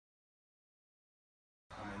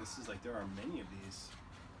this is like, there are many of these.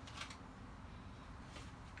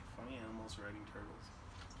 Funny animals riding turtles.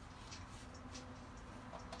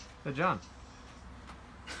 Hey, John.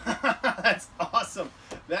 That's awesome.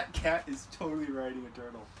 That cat is totally riding a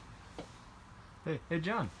turtle. Hey,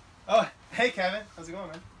 John. Oh, hey, Kevin. How's it going,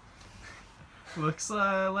 man? Looks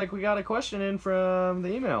like we got a question in from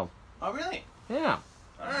the email. Oh, really? Yeah.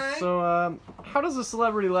 All right. So, how does a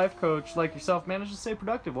celebrity life coach like yourself manage to stay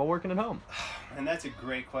productive while working at home? And that's a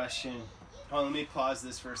great question. Hold on, let me pause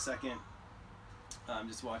this for a second. I'm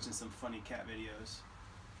just watching some funny cat videos.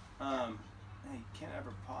 Hey, you can't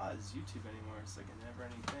ever pause YouTube anymore. It's like a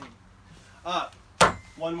never-ending thing.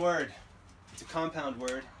 One word. It's a compound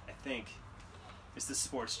word, I think. It's the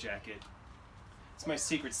sports jacket. It's my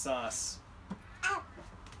secret sauce.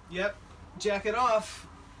 Yep, jacket off.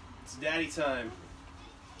 It's daddy time.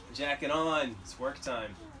 Jacket on. It's work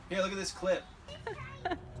time. Here, look at this clip.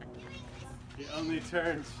 It only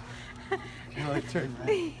turns. It only turns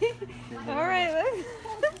right. All right,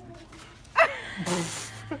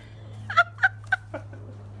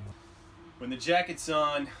 When the jacket's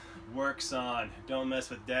on, work's on. Don't mess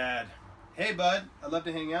with dad. Hey, bud. I'd love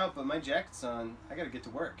to hang out, but my jacket's on. I gotta get to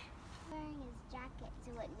work. Wearing his jacket,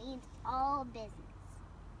 so it means all business.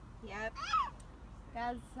 Yep.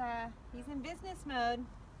 Dad's, he's in business mode.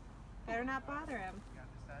 Better not bother him.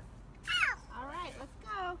 All right, let's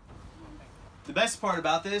go. The best part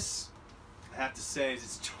about this, I have to say, is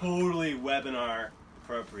it's totally webinar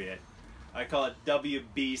appropriate. I call it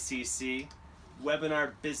WBCC,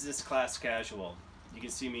 Webinar Business Class Casual. You can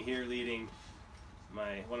see me here leading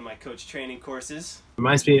one of my coach training courses.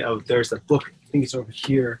 Reminds me of, there's a book, I think it's over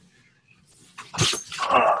here.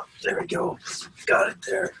 There we go. Got it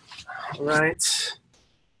there. All right.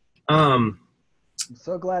 I'm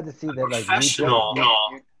so glad to see that. Like,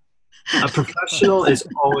 a professional is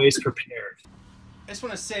always prepared. I just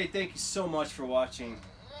want to say thank you so much for watching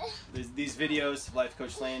these videos of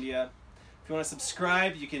LifeCoachLandia. If you want to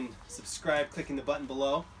subscribe, you can subscribe clicking the button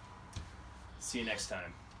below. See you next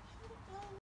time.